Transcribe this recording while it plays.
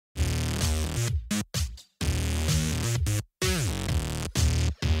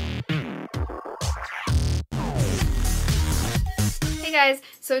Hey guys,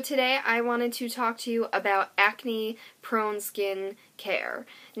 so today I wanted to talk to you about acne-prone skin care.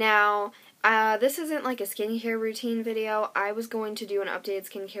 Now, this isn't like a skincare routine video. I was going to do an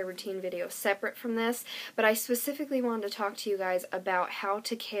updated skincare routine video separate from this, but I specifically wanted to talk to you guys about how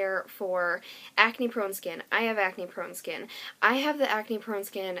to care for acne-prone skin. I have acne-prone skin. I have the acne-prone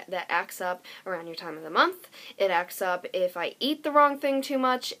skin that acts up around your time of the month. It acts up if I eat the wrong thing too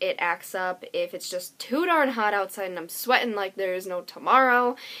much. It acts up if it's just too darn hot outside and I'm sweating like there is no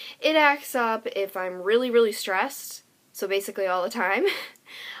tomorrow. It acts up if I'm really, really stressed. So basically all the time.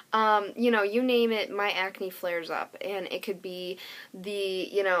 You name it, my acne flares up, and it could be the,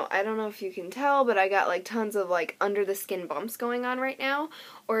 I don't know if you can tell, but I got like tons of like under the skin bumps going on right now,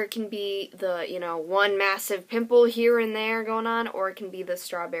 or it can be the, one massive pimple here and there going on, or it can be the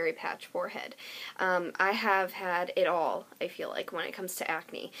strawberry patch forehead. I have had it all, I feel like, when it comes to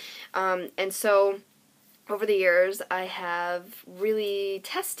acne. And so over the years, I have really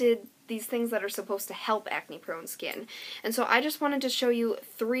tested these things that are supposed to help acne-prone skin. And so I just wanted to show you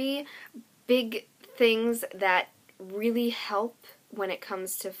 3 big things that really help when it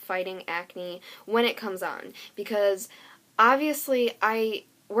comes to fighting acne when it comes on. Because obviously I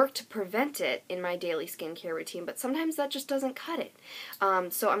work to prevent it in my daily skincare routine, but sometimes that just doesn't cut it.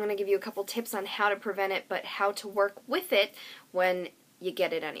 So I'm going to give you a couple tips on how to prevent it, but how to work with it when you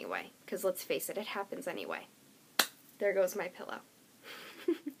get it anyway. Because let's face it, it happens anyway. There goes my pillow.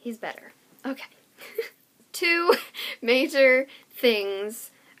 He's better. Okay. 2 major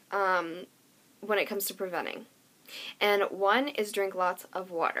things when it comes to preventing. And one is drink lots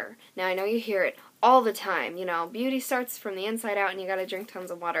of water. Now, I know you hear it all the time, beauty starts from the inside out and you gotta drink tons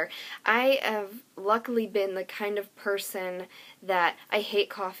of water. I have luckily been the kind of person that I hate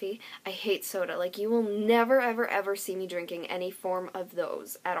coffee, I hate soda. Like, you will never, ever, ever see me drinking any form of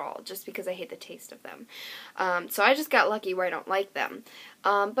those at all, just because I hate the taste of them. So I just got lucky where I don't like them.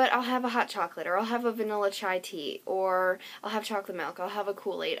 But I'll have a hot chocolate, or I'll have a vanilla chai tea, or I'll have chocolate milk, I'll have a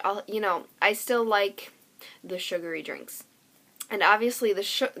Kool-Aid. I still like the sugary drinks. And obviously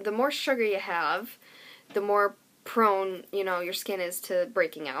the more sugar you have, the more prone, your skin is to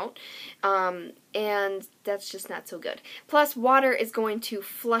breaking out. And that's just not so good. Plus, water is going to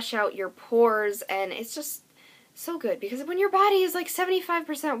flush out your pores, and it's just so good. Because when your body is like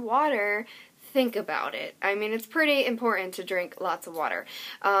 75% water, think about it. I mean, it's pretty important to drink lots of water.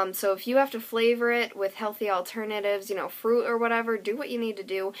 So if you have to flavor it with healthy alternatives, fruit or whatever, do what you need to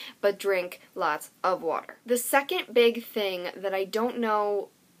do, but drink lots of water. The second big thing that I don't know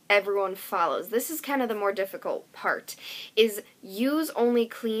everyone follows, this is kind of the more difficult part, is use only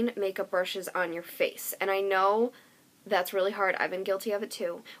clean makeup brushes on your face. And I know that's really hard. I've been guilty of it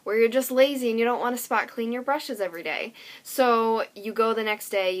too, where you're just lazy and you don't want to spot clean your brushes every day. So you go the next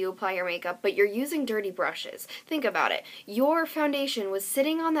day, you apply your makeup, but you're using dirty brushes. Think about it. Your foundation was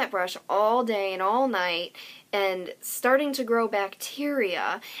sitting on that brush all day and all night and starting to grow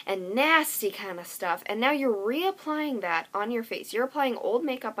bacteria and nasty kind of stuff, and now you're reapplying that on your face. You're applying old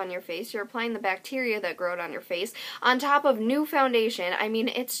makeup on your face, you're applying the bacteria that growed on your face on top of new foundation. I mean,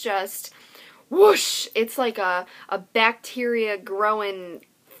 it's just whoosh! It's like a bacteria growing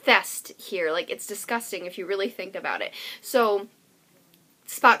fest here. Like, it's disgusting if you really think about it. So,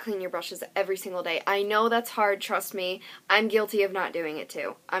 spot clean your brushes every single day. I know that's hard, trust me. I'm guilty of not doing it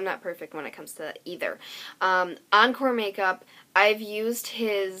too. I'm not perfect when it comes to that either. Encore Makeup, I've used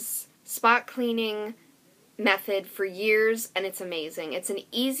his spot cleaning method for years, and it's amazing. It's an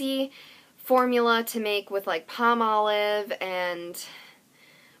easy formula to make with like palm olive and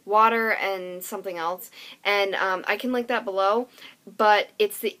water and something else, and I can link that below, but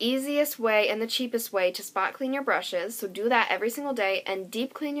it's the easiest way and the cheapest way to spot clean your brushes, so do that every single day, and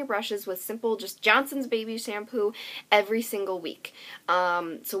deep clean your brushes with simple, just Johnson's Baby shampoo every single week.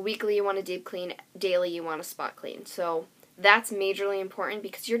 So weekly you want to deep clean, daily you want to spot clean. So that's majorly important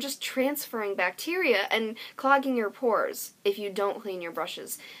because you're just transferring bacteria and clogging your pores if you don't clean your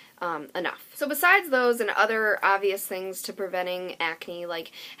brushes enough. So besides those and other obvious things to preventing acne,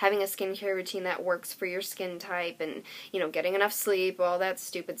 like having a skincare routine that works for your skin type and, getting enough sleep, all that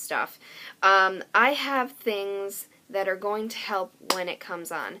stupid stuff, I have things that are going to help when it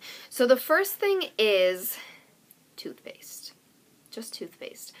comes on. So the first thing is toothpaste. Just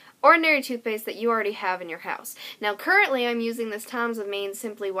toothpaste. Ordinary toothpaste that you already have in your house. Now currently I'm using this Tom's of Maine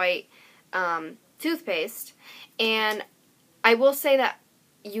Simply White toothpaste, and I will say that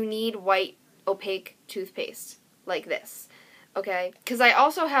you need white opaque toothpaste like this, okay? Because I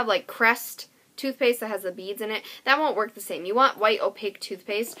also have like Crest toothpaste that has the beads in it. That won't work the same. You want white opaque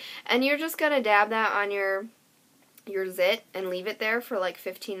toothpaste, and you're just gonna dab that on your your zit and leave it there for like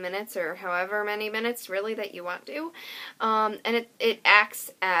 15 minutes or however many minutes really that you want to. And it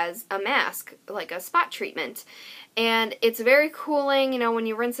acts as a mask, like a spot treatment. And it's very cooling, you know, when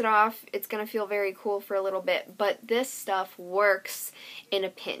you rinse it off, it's going to feel very cool for a little bit, but this stuff works in a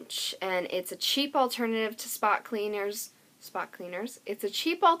pinch, and it's a cheap alternative to spot cleaners. It's a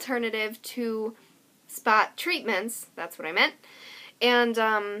cheap alternative to spot treatments, that's what I meant, and,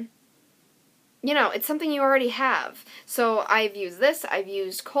 you know, it's something you already have. So I've used this, I've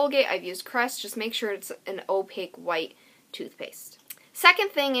used Colgate, I've used Crest. Just make sure it's an opaque white toothpaste.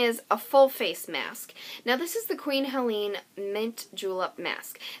 Second thing is a full face mask. Now this is the Queen Helene Mint Julep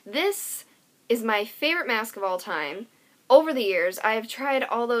Mask. This is my favorite mask of all time. Over the years, I have tried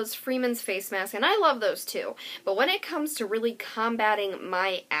all those Freeman's face masks, and I love those too. But when it comes to really combating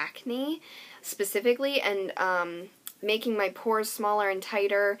my acne, specifically, and making my pores smaller and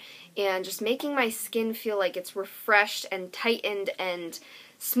tighter, and just making my skin feel like it's refreshed and tightened and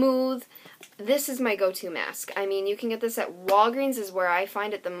smooth, this is my go-to mask. I mean, you can get this at Walgreens is where I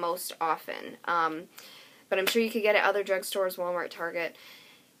find it the most often. But I'm sure you could get it at other drugstores, Walmart, Target.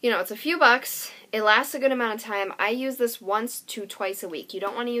 You know, it's a few bucks. It lasts a good amount of time. I use this once to twice a week. You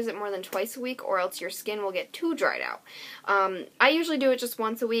don't want to use it more than twice a week or else your skin will get too dried out. I usually do it just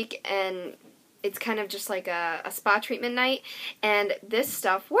once a week, and it's kind of just like a spa treatment night, and this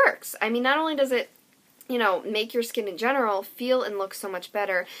stuff works. I mean, not only does it, you know, make your skin in general feel and look so much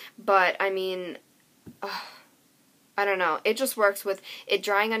better, but, I mean, I don't know, it just works with it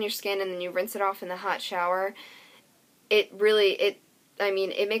drying on your skin and then you rinse it off in the hot shower. It really, I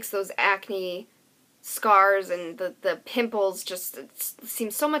mean, it makes those acne scars and the pimples just seem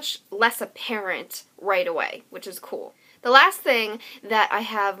so much less apparent right away, which is cool. The last thing that I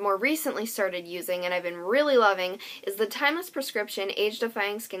have more recently started using and I've been really loving is the Timeless Prescription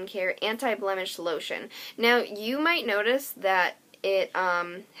Age-Defying Skincare Anti-Blemish Lotion. Now, you might notice that it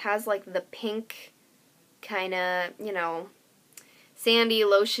has like the pink kind of, you know, sandy,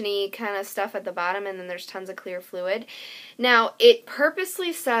 lotiony kind of stuff at the bottom, and then there's tons of clear fluid. Now, it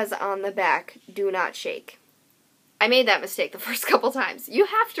purposely says on the back, do not shake. I made that mistake the first couple times. You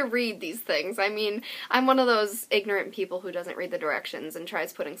have to read these things. I mean, I'm one of those ignorant people who doesn't read the directions and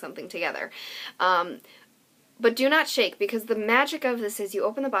tries putting something together. But do not shake, because the magic of this is you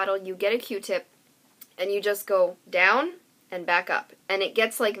open the bottle, you get a Q-tip, and you just go down and back up. And it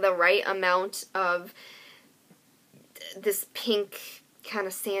gets like the right amount of this pink kind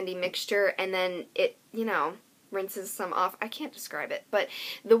of sandy mixture, and then it, you know, rinses some off. I can't describe it, but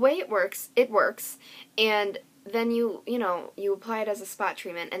the way it works, and then you know, you apply it as a spot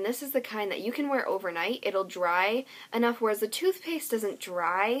treatment, and this is the kind that you can wear overnight. It'll dry enough, whereas the toothpaste doesn't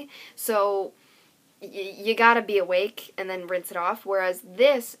dry, so you gotta be awake and then rinse it off, whereas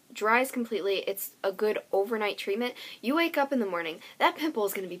this dries completely. It's a good overnight treatment. You wake up in the morning, that pimple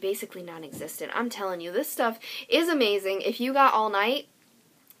is going to be basically non-existent. I'm telling you, this stuff is amazing. If you got all night,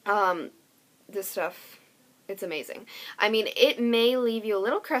 this stuff, it's amazing. I mean, it may leave you a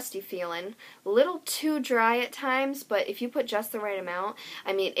little crusty feeling, a little too dry at times, but if you put just the right amount,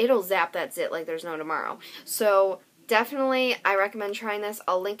 I mean, it'll zap that zit like there's no tomorrow. So definitely, I recommend trying this.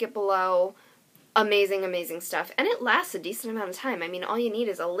 I'll link it below. Amazing, amazing stuff. And it lasts a decent amount of time. I mean, all you need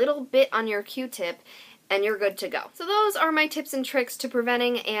is a little bit on your Q-tip, and you're good to go. So those are my tips and tricks to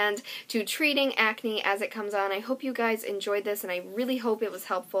preventing and to treating acne as it comes on. I hope you guys enjoyed this, and I really hope it was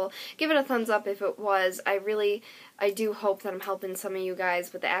helpful. Give it a thumbs up if it was. I do hope that I'm helping some of you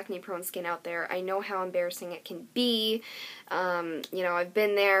guys with the acne-prone skin out there. I know how embarrassing it can be. You know, I've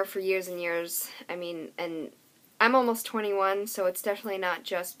been there for years and years. I mean, and I'm almost 21, so it's definitely not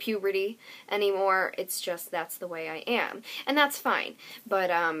just puberty anymore. It's just that's the way I am. And that's fine.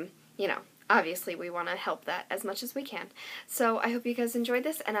 But, you know, obviously we want to help that as much as we can. So I hope you guys enjoyed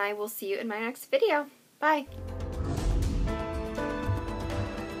this, and I will see you in my next video. Bye!